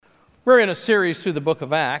We're in a series through the book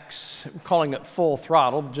of Acts, calling it Full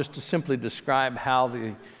Throttle, just to simply describe how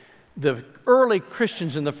the early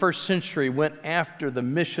Christians in the first century went after the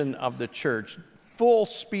mission of the church. Full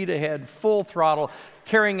speed ahead, full throttle,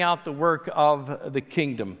 carrying out the work of the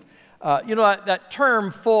kingdom. That term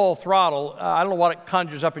full throttle, I don't know what it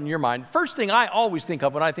conjures up in your mind. First thing I always think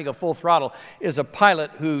of when I think of full throttle is a pilot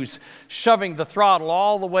who's shoving the throttle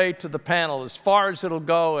all the way to the panel as far as it'll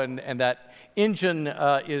go, and that engine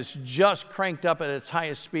is just cranked up at its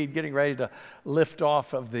highest speed, getting ready to lift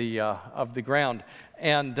off of the ground.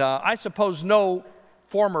 And I suppose no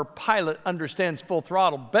former pilot understands full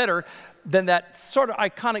throttle better than that sort of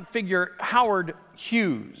iconic figure, Howard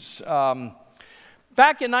Hughes.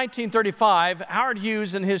 Back in 1935, Howard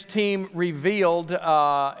Hughes and his team revealed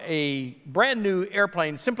a brand new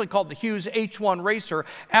airplane simply called the Hughes H-1 Racer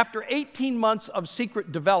after 18 months of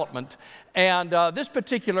secret development. And this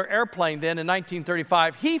particular airplane then in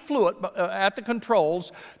 1935, he flew it at the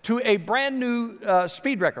controls to a brand new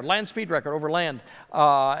speed record, land speed record over land,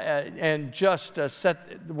 and just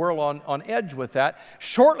set the world on edge with that.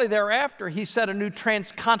 Shortly thereafter, he set a new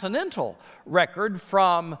transcontinental record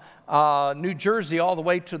from New Jersey all the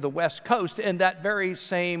way to the West Coast in that very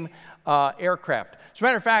same aircraft. As a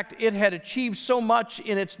matter of fact, it had achieved so much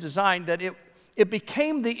in its design that it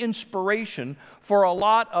became the inspiration for a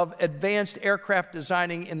lot of advanced aircraft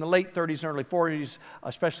designing in the late 30s and early 40s,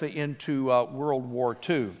 especially into World War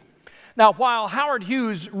II. Now, while Howard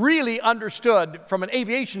Hughes really understood from an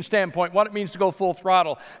aviation standpoint what it means to go full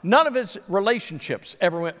throttle, none of his relationships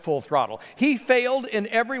ever went full throttle. He failed in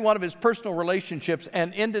every one of his personal relationships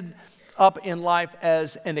and ended up in life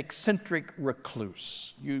as an eccentric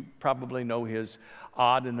recluse. You probably know his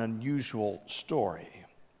odd and unusual story.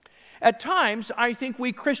 At times, I think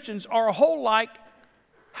we Christians are a whole like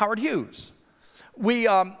Howard Hughes.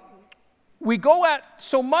 We go at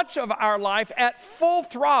so much of our life at full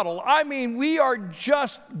throttle. I mean, we are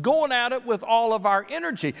just going at it with all of our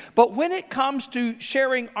energy. But when it comes to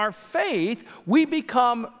sharing our faith, we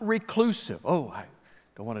become reclusive. Oh, I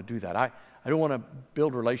don't want to do that. I don't want to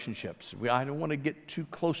build relationships. I don't want to get too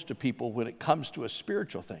close to people when it comes to a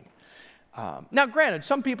spiritual thing. Now, granted,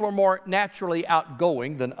 some people are more naturally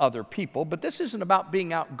outgoing than other people, but this isn't about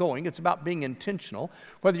being outgoing. It's about being intentional.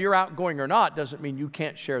 Whether you're outgoing or not doesn't mean you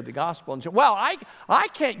can't share the gospel and say, well, I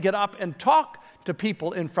can't get up and talk to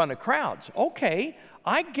people in front of crowds. Okay,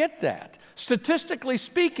 I get that. Statistically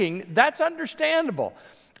speaking, that's understandable.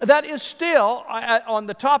 That is still, on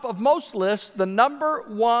the top of most lists, the number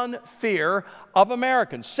one fear of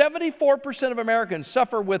Americans. 74% of Americans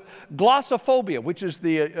suffer with glossophobia, which is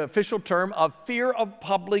the official term of fear of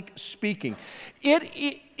public speaking.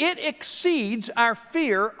 It exceeds our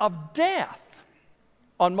fear of death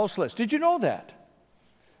on most lists. Did you know that?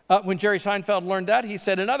 When Jerry Seinfeld learned that, he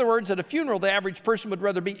said, in other words, at a funeral, the average person would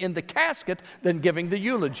rather be in the casket than giving the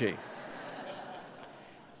eulogy.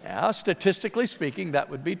 Yeah, statistically speaking, that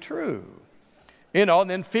would be true. And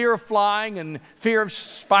then fear of flying and fear of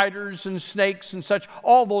spiders and snakes and such,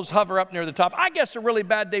 all those hover up near the top. I guess a really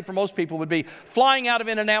bad day for most people would be flying out of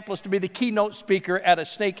Indianapolis to be the keynote speaker at a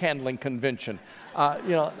snake handling convention.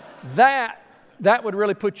 That would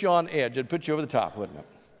really put you on edge. It'd put you over the top, wouldn't it?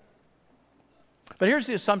 But here's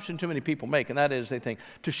the assumption too many people make, and that is they think,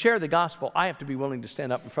 to share the gospel, I have to be willing to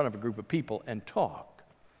stand up in front of a group of people and talk.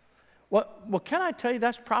 Well, can I tell you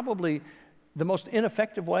that's probably the most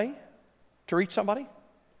ineffective way to reach somebody?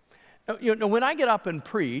 When I get up and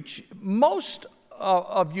preach, most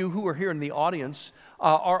of you who are here in the audience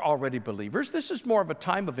are already believers. This is more of a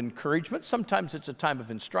time of encouragement. Sometimes it's a time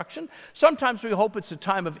of instruction. Sometimes we hope it's a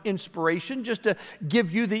time of inspiration just to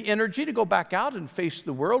give you the energy to go back out and face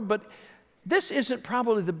the world. But this isn't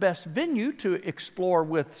probably the best venue to explore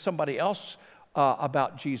with somebody else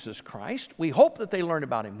about Jesus Christ. We hope that they learn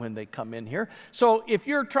about Him when they come in here. So if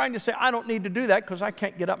you're trying to say, I don't need to do that because I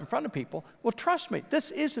can't get up in front of people, well, trust me,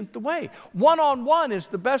 this isn't the way. One-on-one is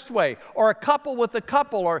the best way, or a couple with a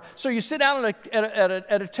couple, or so you sit down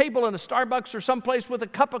at a table in a Starbucks or someplace with a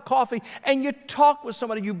cup of coffee and you talk with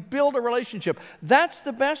somebody, you build a relationship. That's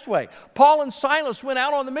the best way. Paul and Silas went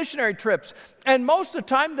out on the missionary trips, and most of the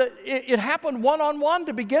time it happened one-on-one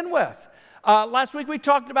to begin with. Last week we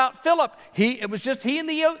talked about Philip. It was just he and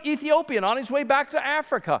the Ethiopian on his way back to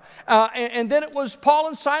Africa. And then it was Paul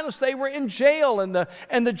and Silas. They were in jail, and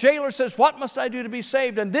the jailer says, what must I do to be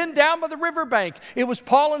saved? And then down by the riverbank, it was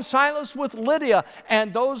Paul and Silas with Lydia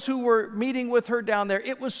and those who were meeting with her down there.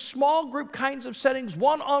 It was small group kinds of settings,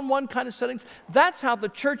 one-on-one kind of settings. That's how the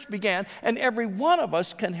church began, and every one of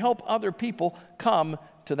us can help other people come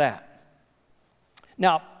to that.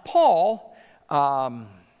 Now, Paul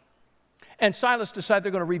and Silas decide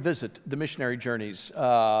they're going to revisit the missionary journeys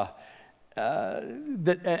and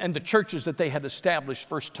the churches that they had established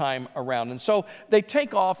first time around. And so they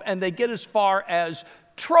take off and they get as far as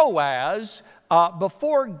Troas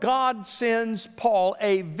before God sends Paul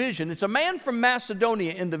a vision. It's a man from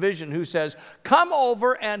Macedonia in the vision who says, come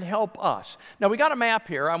over and help us. Now, we got a map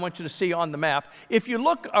here I want you to see on the map. If you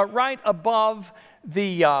look right above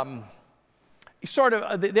the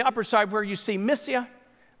the upper side where you see Mysia,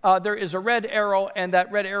 there is a red arrow, and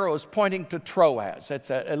that red arrow is pointing to Troas. It's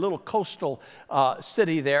a little coastal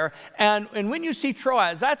city there. And when you see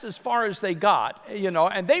Troas, that's as far as they got,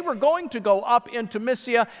 and they were going to go up into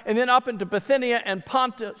Mysia and then up into Bithynia and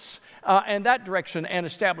Pontus and that direction and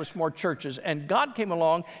establish more churches. And God came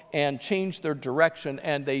along and changed their direction,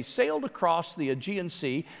 and they sailed across the Aegean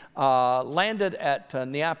Sea, landed at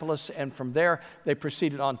Neapolis, and from there they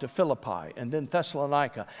proceeded on to Philippi, and then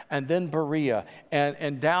Thessalonica, and then Berea,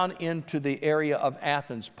 and down into the area of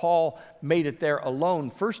Athens. Paul made it there alone,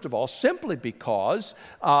 first of all, simply because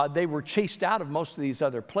they were chased out of most of these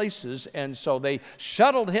other places, and so they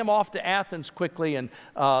shuttled him off to Athens quickly, and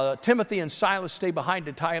Timothy and Silas stay behind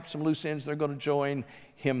to tie up some loose ends. They're going to join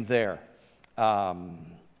him there.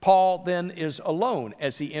 Paul then is alone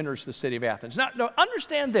as he enters the city of Athens. Now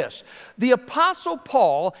understand this. The Apostle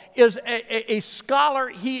Paul is a scholar.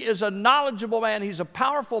 He is a knowledgeable man. He's a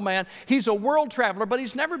powerful man. He's a world traveler, but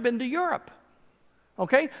he's never been to Europe.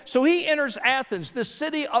 Okay? So he enters Athens, the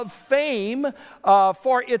city of fame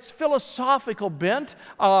for its philosophical bent.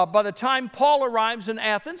 By the time Paul arrives in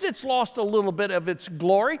Athens, it's lost a little bit of its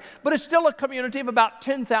glory, but it's still a community of about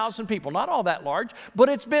 10,000 people. Not all that large, but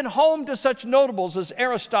it's been home to such notables as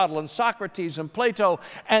Aristotle and Socrates and Plato.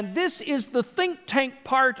 And this is the think tank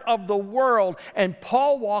part of the world. And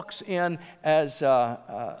Paul walks in as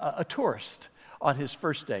a tourist on his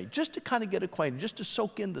first day, just to kind of get acquainted, just to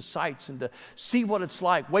soak in the sights and to see what it's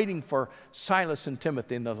like waiting for Silas and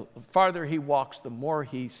Timothy. And the farther he walks, the more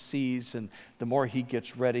he sees and the more he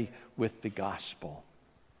gets ready with the gospel.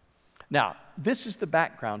 Now, this is the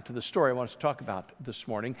background to the story I want us to talk about this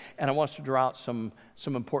morning, and I want us to draw out some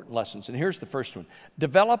important lessons. And here's the first one.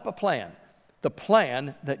 Develop a plan, the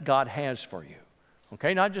plan that God has for you.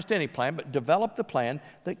 Okay, not just any plan, but develop the plan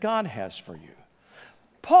that God has for you.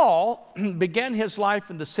 Paul began his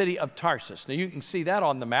life in the city of Tarsus. Now, you can see that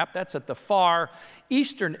on the map. That's at the far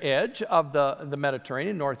eastern edge of the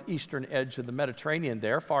Mediterranean, northeastern edge of the Mediterranean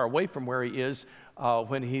there, far away from where he is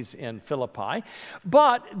when he's in Philippi.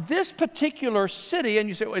 But this particular city, and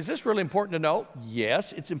you say, well, is this really important to know?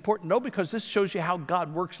 Yes, it's important to know because this shows you how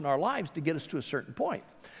God works in our lives to get us to a certain point.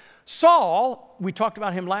 Saul, we talked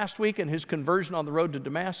about him last week and his conversion on the road to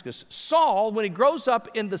Damascus. Saul, when he grows up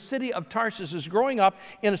in the city of Tarsus, is growing up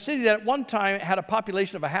in a city that at one time had a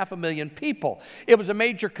population of 500,000 people. It was a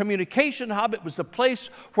major communication hub. It was the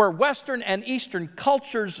place where Western and Eastern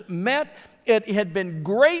cultures met. It had been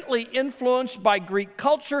greatly influenced by Greek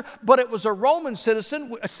culture, but it was a Roman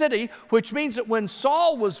city, which means that when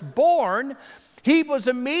Saul was born, he was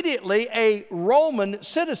immediately a Roman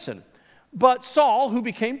citizen. But Saul, who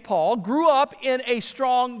became Paul, grew up in a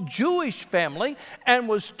strong Jewish family and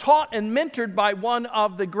was taught and mentored by one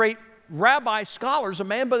of the great rabbi scholars, a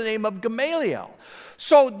man by the name of Gamaliel.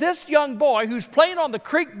 So this young boy who's playing on the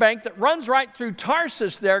creek bank that runs right through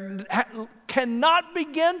Tarsus there cannot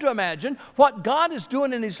begin to imagine what God is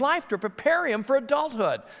doing in his life to prepare him for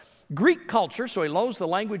adulthood. Greek culture, so he knows the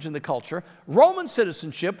language and the culture. Roman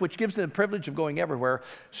citizenship, which gives him the privilege of going everywhere.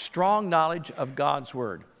 Strong knowledge of God's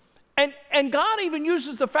word. And God even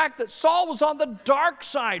uses the fact that Saul was on the dark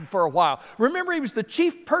side for a while. Remember, he was the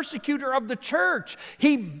chief persecutor of the church.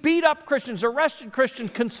 He beat up Christians, arrested Christians,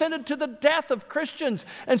 consented to the death of Christians.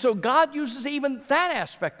 And so God uses even that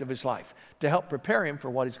aspect of his life to help prepare him for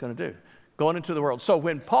what he's going to do, going into the world. So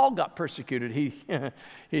when Paul got persecuted, he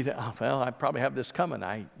said, oh, well, I probably have this coming.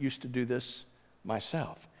 I used to do this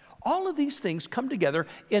myself. All of these things come together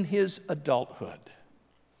in his adulthood.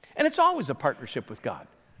 And it's always a partnership with God.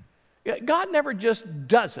 God never just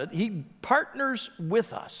does it. He partners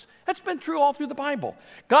with us. That's been true all through the Bible.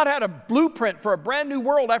 God had a blueprint for a brand new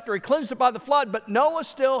world after he cleansed it by the flood, but Noah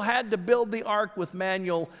still had to build the ark with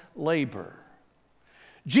manual labor.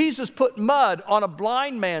 Jesus put mud on a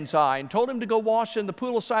blind man's eye and told him to go wash in the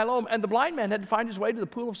pool of Siloam, and the blind man had to find his way to the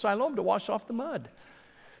pool of Siloam to wash off the mud.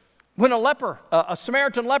 When a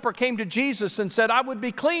Samaritan leper came to Jesus and said, I would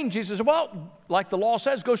be clean, Jesus said, well, like the law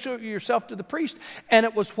says, go show yourself to the priest. And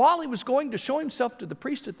it was while he was going to show himself to the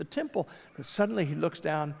priest at the temple that suddenly he looks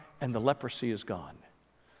down and the leprosy is gone.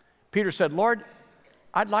 Peter said, Lord,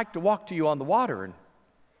 I'd like to walk to you on the water. And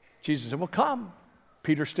Jesus said, well, come.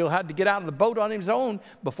 Peter still had to get out of the boat on his own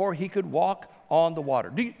before he could walk on the water.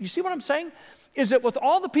 Do you see what I'm saying? Is that with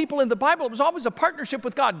all the people in the Bible, it was always a partnership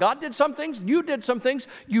with God. God did some things, you did some things,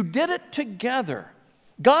 you did it together.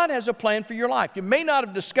 God has a plan for your life. You may not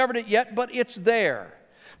have discovered it yet, but it's there.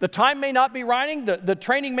 The time may not be right, the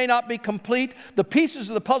training may not be complete, the pieces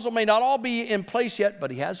of the puzzle may not all be in place yet, but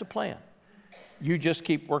He has a plan. You just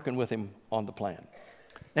keep working with Him on the plan.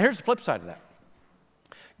 Now here's the flip side of that.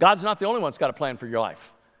 God's not the only one that's got a plan for your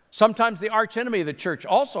life. Sometimes the arch enemy of the church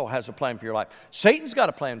also has a plan for your life. Satan's got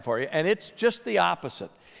a plan for you, and it's just the opposite.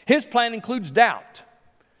 His plan includes doubt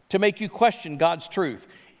to make you question God's truth.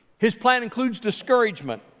 His plan includes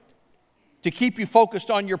discouragement to keep you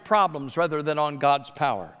focused on your problems rather than on God's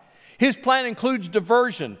power. His plan includes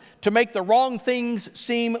diversion to make the wrong things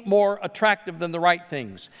seem more attractive than the right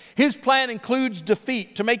things. His plan includes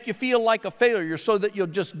defeat to make you feel like a failure so that you'll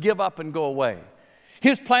just give up and go away.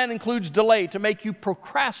 His plan includes delay to make you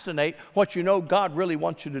procrastinate what you know God really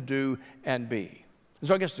wants you to do and be. And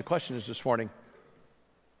so I guess the question is this morning,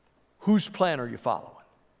 whose plan are you following?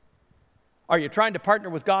 Are you trying to partner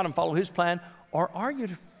with God and follow His plan, or are you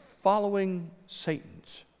following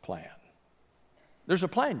Satan's plan? There's a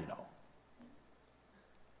plan, you know.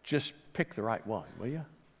 Just pick the right one, will you?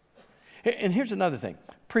 And here's another thing.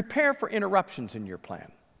 Prepare for interruptions in your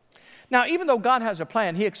plan. Now, even though God has a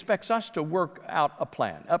plan, He expects us to work out a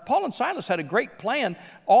plan. Paul and Silas had a great plan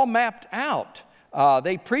all mapped out.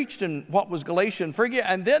 They preached in what was Galatia and Phrygia,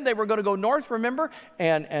 and then they were going to go north, remember?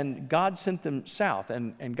 And God sent them south,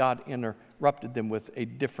 and God interrupted them with a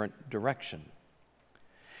different direction.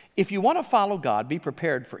 If you want to follow God, be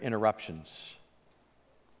prepared for interruptions.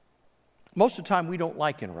 Most of the time, we don't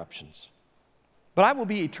like interruptions. But I will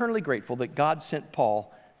be eternally grateful that God sent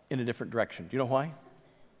Paul in a different direction. Do you know why?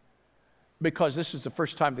 Because this is the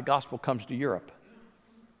first time the gospel comes to Europe.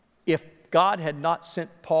 If God had not sent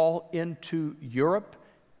Paul into Europe,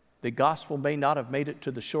 the gospel may not have made it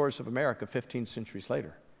to the shores of America 15 centuries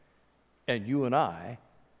later. And you and I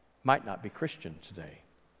might not be Christian today.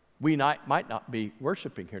 We might not be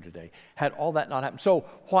worshiping here today had all that not happened. So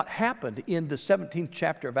what happened in the 17th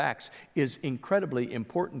chapter of Acts is incredibly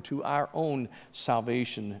important to our own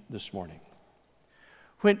salvation this morning.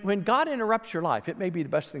 When God interrupts your life, it may be the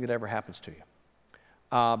best thing that ever happens to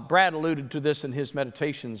you. Brad alluded to this in his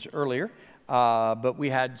meditations earlier, but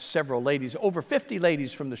we had several ladies, over 50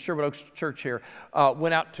 ladies from the Sherwood Oaks Church here,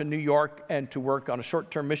 went out to New York and to work on a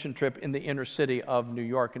short-term mission trip in the inner city of New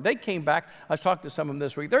York. And they came back, I was talking to some of them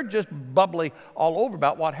this week, they're just bubbly all over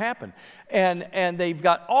about what happened. And they've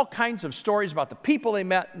got all kinds of stories about the people they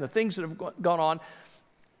met and the things that have gone on.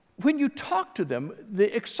 When you talk to them,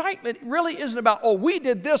 the excitement really isn't about, oh, we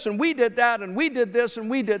did this and we did that and we did this and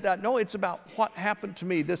we did that. No, it's about what happened to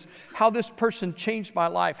me, how this person changed my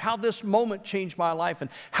life, how this moment changed my life,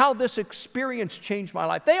 and how this experience changed my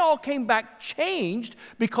life. They all came back changed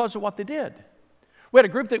because of what they did. We had a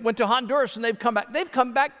group that went to Honduras and they've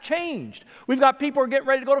come back changed. We've got people who are getting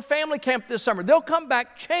ready to go to family camp this summer. They'll come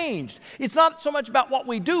back changed. It's not so much about what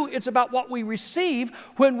we do, it's about what we receive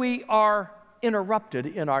when we are interrupted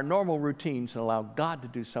in our normal routines and allow God to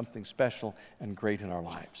do something special and great in our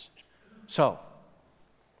lives. So,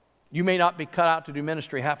 you may not be cut out to do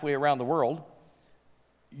ministry halfway around the world.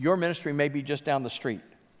 Your ministry may be just down the street.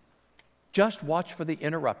 Just watch for the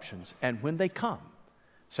interruptions, and when they come,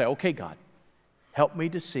 say, okay, God, help me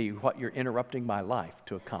to see what you're interrupting my life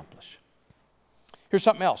to accomplish. Here's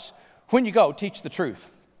something else. When you go, teach the truth.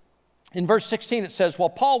 In verse 16 it says, while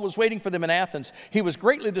Paul was waiting for them in Athens, he was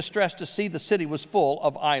greatly distressed to see the city was full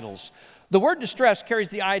of idols. The word distress carries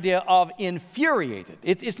the idea of infuriated.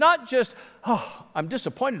 It's not just, oh, I'm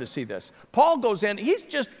disappointed to see this. Paul goes in,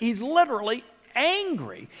 he's literally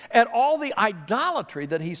angry at all the idolatry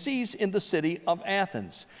that he sees in the city of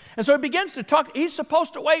Athens. And so he begins to talk. He's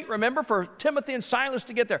supposed to wait, remember, for Timothy and Silas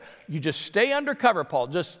to get there. You just stay undercover, Paul.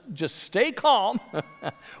 Just stay calm.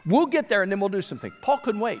 We'll get there and then we'll do something. Paul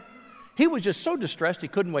couldn't wait. He was just so distressed he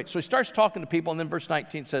couldn't wait. So he starts talking to people, and then verse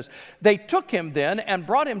 19 says, they took him then and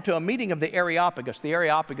brought him to a meeting of the Areopagus. The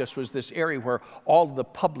Areopagus was this area where all the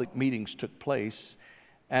public meetings took place.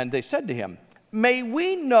 And they said to him, may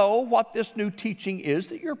we know what this new teaching is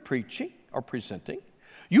that you're preaching or presenting?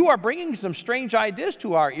 You are bringing some strange ideas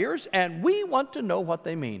to our ears, and we want to know what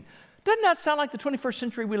they mean. Doesn't that sound like the 21st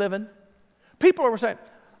century we live in? People are saying,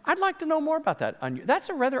 I'd like to know more about that. That's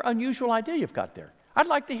a rather unusual idea you've got there. I'd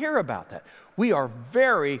like to hear about that. We are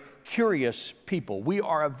very curious people. We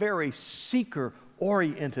are a very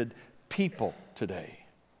seeker-oriented people today.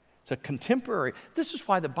 It's a contemporary. This is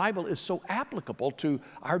why the Bible is so applicable to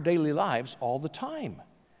our daily lives all the time.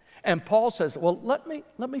 And Paul says, well, let me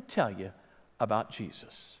tell you about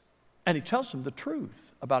Jesus. And he tells them the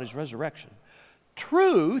truth about his resurrection.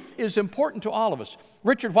 Truth is important to all of us.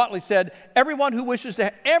 Richard Whatley said, everyone wishes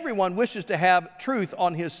to have truth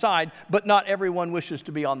on his side, but not everyone wishes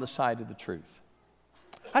to be on the side of the truth.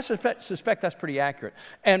 I suspect that's pretty accurate.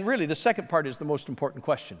 And really, the second part is the most important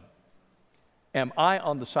question. Am I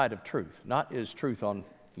on the side of truth? Not is truth on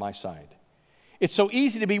my side? It's so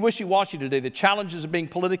easy to be wishy-washy today. The challenges of being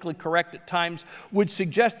politically correct at times would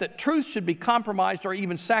suggest that truth should be compromised or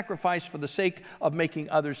even sacrificed for the sake of making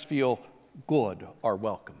others feel good or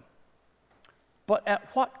welcome. But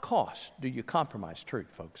at what cost do you compromise truth,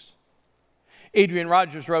 folks? Adrian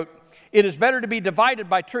Rogers wrote, "It is better to be divided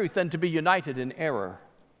by truth than to be united in error.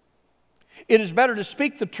 It is better to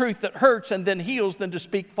speak the truth that hurts and then heals than to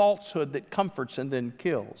speak falsehood that comforts and then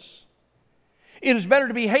kills. It is better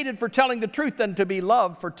to be hated for telling the truth than to be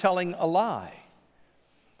loved for telling a lie.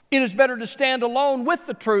 It is better to stand alone with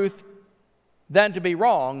the truth than to be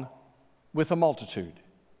wrong with a multitude.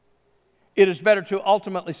 It is better to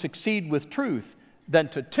ultimately succeed with truth than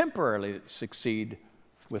to temporarily succeed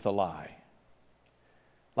with a lie."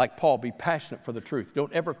 Like Paul, be passionate for the truth.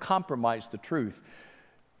 Don't ever compromise the truth.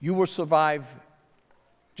 You will survive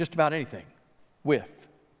just about anything with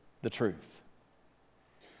the truth.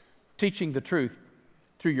 Teaching the truth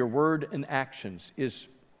through your word and actions is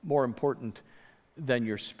more important than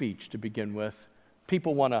your speech to begin with.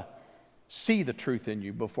 People want to see the truth in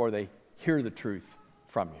you before they hear the truth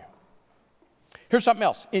from you. Here's something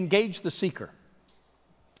else. Engage the seeker.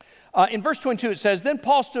 In verse 22 it says, "Then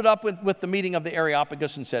Paul stood up with the meeting of the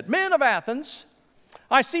Areopagus and said, 'Men of Athens,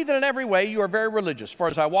 I see that in every way you are very religious. For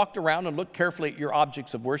as I walked around and looked carefully at your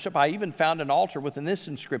objects of worship, I even found an altar with this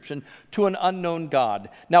inscription, to an unknown God.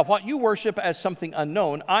 Now what you worship as something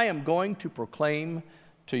unknown, I am going to proclaim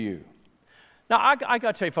to you.'" Now I got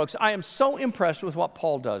to tell you folks, I am so impressed with what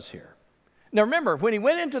Paul does here. Now remember, when he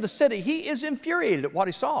went into the city, he is infuriated at what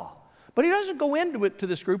he saw. But he doesn't go into it to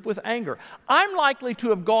this group with anger. I'm likely to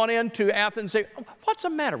have gone into Athens and say, "What's the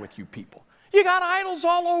matter with you people? You got idols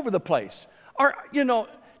all over the place. Or,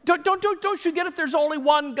 don't you get it? There's only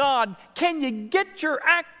one God. Can you get your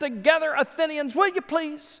act together, Athenians? Will you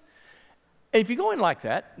please?" And if you go in like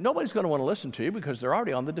that, nobody's going to want to listen to you because they're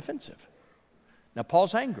already on the defensive. Now,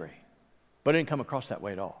 Paul's angry, but it didn't come across that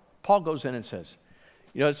way at all. Paul goes in and says,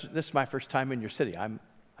 "This is my first time in your city. I've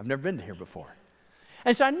never been here before.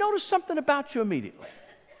 And so I noticed something about you immediately.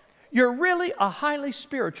 You're really a highly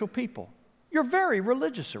spiritual people. You're very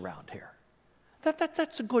religious around here.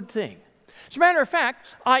 That's a good thing. As a matter of fact,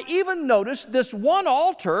 I even noticed this one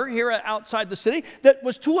altar here outside the city that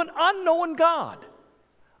was to an unknown God.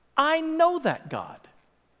 I know that God.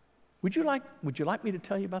 Would you like me to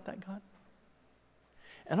tell you about that God?"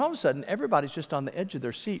 And all of a sudden, everybody's just on the edge of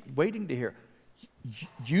their seat waiting to hear,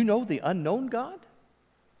 "You know the unknown God?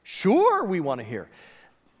 Sure, we want to hear."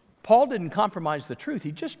 Paul didn't compromise the truth.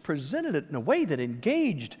 He just presented it in a way that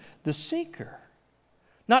engaged the seeker.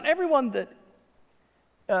 Not everyone that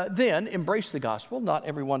then embraced the gospel, not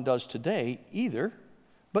everyone does today either,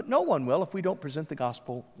 but no one will if we don't present the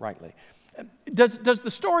gospel rightly. Does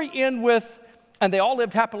the story end with, "And they all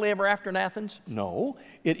lived happily ever after in Athens"? No,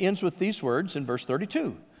 it ends with these words in verse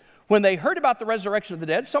 32. "When they heard about the resurrection of the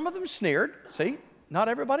dead, some of them sneered." See, not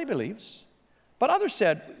everybody believes. But others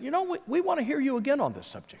said, we want to hear you again on this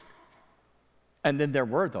subject." And then there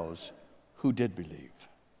were those who did believe.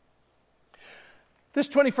 This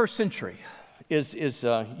 21st century is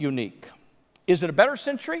unique. Is it a better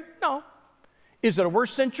century? No. Is it a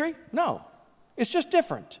worse century? No. It's just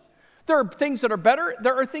different. There are things that are better.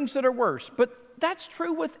 There are things that are worse. But that's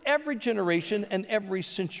true with every generation and every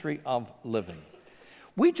century of living.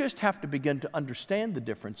 We just have to begin to understand the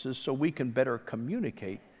differences so we can better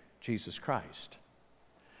communicate Jesus Christ.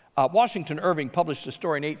 Washington Irving published a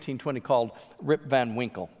story in 1820 called Rip Van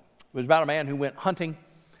Winkle. It was about a man who went hunting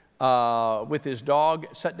with his dog,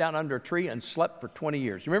 sat down under a tree, and slept for 20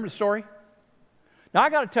 years. You remember the story? Now,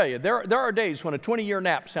 I got to tell you, there are days when a 20-year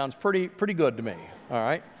nap sounds pretty good to me, all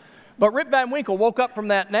right? But Rip Van Winkle woke up from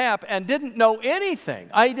that nap and didn't know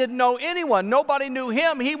anything. He didn't know anyone. Nobody knew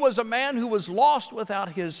him. He was a man who was lost without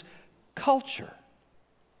his culture.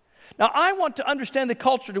 Now, I want to understand the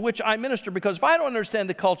culture to which I minister, because if I don't understand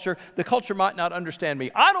the culture might not understand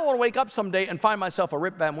me. I don't want to wake up someday and find myself a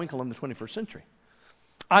Rip Van Winkle in the 21st century.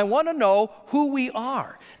 I want to know who we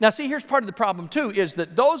are. Now, see, here's part of the problem, too, is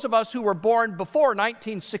that those of us who were born before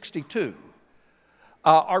 1962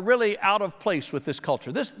 are really out of place with this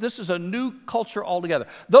culture. This is a new culture altogether.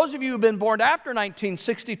 Those of you who have been born after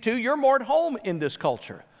 1962, you're more at home in this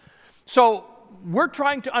culture. So we're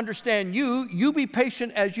trying to understand you. You be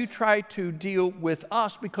patient as you try to deal with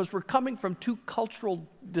us, because we're coming from two cultural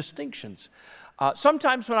distinctions.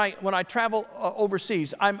 Sometimes when I travel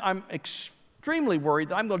overseas, I'm extremely worried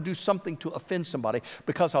that I'm going to do something to offend somebody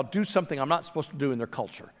because I'll do something I'm not supposed to do in their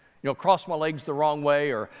culture. You know, cross my legs the wrong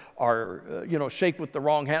way, or shake with the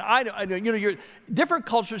wrong hand. Different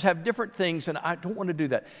cultures have different things, and I don't want to do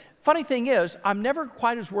that. Funny thing is, I'm never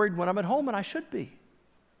quite as worried when I'm at home, and I should be.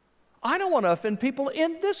 I don't want to offend people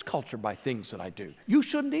in this culture by things that I do. You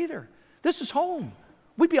shouldn't either. This is home.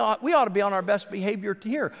 We ought to be on our best behavior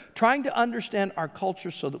here, trying to understand our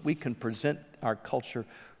culture so that we can present our culture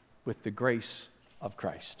with the grace of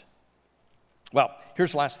Christ. Well,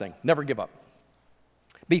 here's the last thing. Never give up.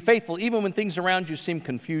 Be faithful even when things around you seem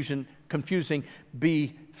confusing.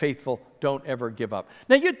 Be faithful. Don't ever give up.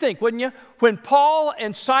 Now you'd think, wouldn't you? When Paul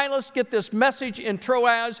and Silas get this message in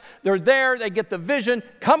Troas, they're there, they get the vision,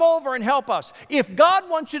 come over and help us. If God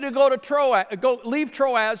wants you to go to leave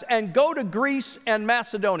Troas and go to Greece and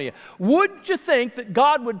Macedonia, wouldn't you think that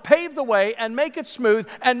God would pave the way and make it smooth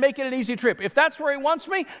and make it an easy trip? If that's where he wants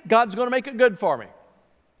me, God's going to make it good for me.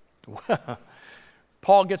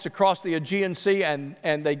 Paul gets across the Aegean Sea and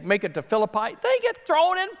they make it to Philippi. They get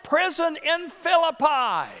thrown in prison in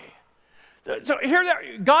Philippi. So here they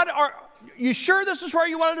are. God, are you sure this is where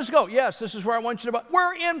you wanted us to go? Yes, this is where I want you to go.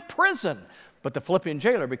 We're in prison. But the Philippian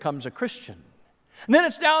jailer becomes a Christian. And then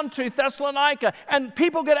it's down to Thessalonica, and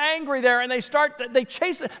people get angry there, and they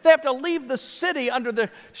chase it. They have to leave the city under the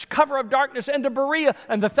cover of darkness into Berea,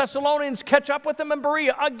 and the Thessalonians catch up with them in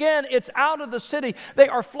Berea. Again, it's out of the city. They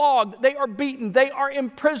are flogged. They are beaten. They are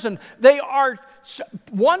imprisoned.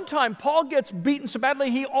 One time, Paul gets beaten so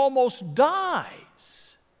badly he almost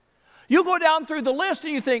dies. You go down through the list,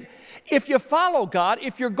 and you think, if you follow God,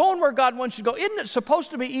 if you're going where God wants you to go, isn't it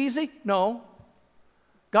supposed to be easy? No.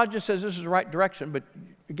 God just says this is the right direction, but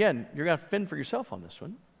again, you're going to fend for yourself on this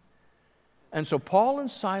one. And so Paul and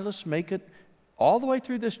Silas make it all the way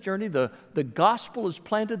through this journey. The gospel is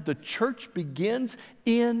planted. The church begins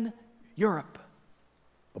in Europe.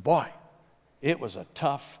 But boy, it was a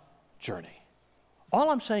tough journey. All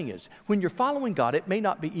I'm saying is, when you're following God, it may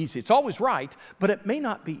not be easy. It's always right, but it may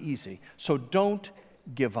not be easy. So don't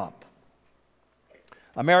give up.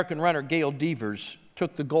 American runner Gail Devers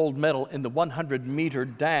took the gold medal in the 100-meter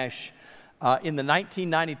dash in the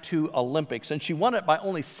 1992 Olympics, and she won it by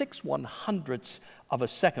only 6/100ths of a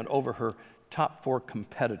second over her top four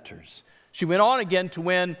competitors. She went on again to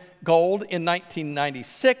win gold in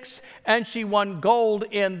 1996, and she won gold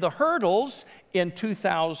in the hurdles in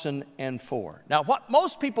 2004. Now, what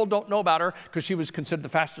most people don't know about her, because she was considered the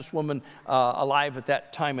fastest woman alive at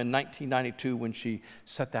that time in 1992 when she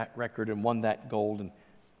set that record and won that gold. And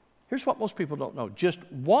here's what most people don't know. Just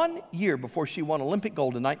 1 year before she won Olympic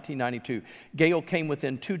gold in 1992, Gail came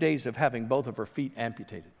within 2 days of having both of her feet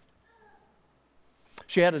amputated.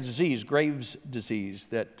 She had a disease, Graves' disease,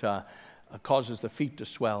 that causes the feet to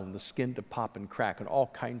swell and the skin to pop and crack and all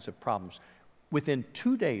kinds of problems. Within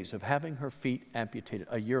 2 days of having her feet amputated,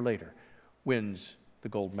 a year later, wins the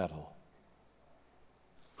gold medal.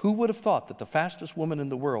 Who would have thought that the fastest woman in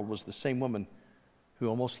the world was the same woman who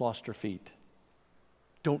almost lost her feet?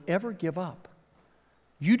 Don't ever give up.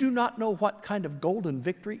 You do not know what kind of golden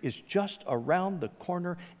victory is just around the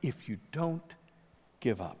corner if you don't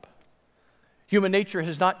give up. Human nature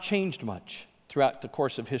has not changed much throughout the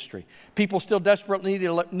course of history. People still desperately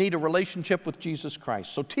need a relationship with Jesus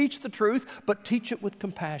Christ. So teach the truth, but teach it with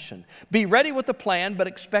compassion. Be ready with a plan, but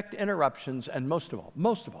expect interruptions. And most of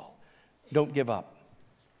all, don't give up.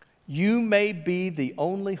 You may be the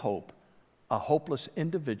only hope a hopeless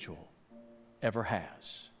individual ever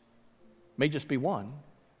has. May just be one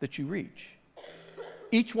that you reach.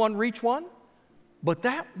 Each one reach one, but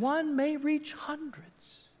that one may reach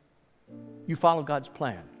hundreds. You follow God's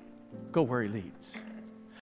plan. Go where He leads.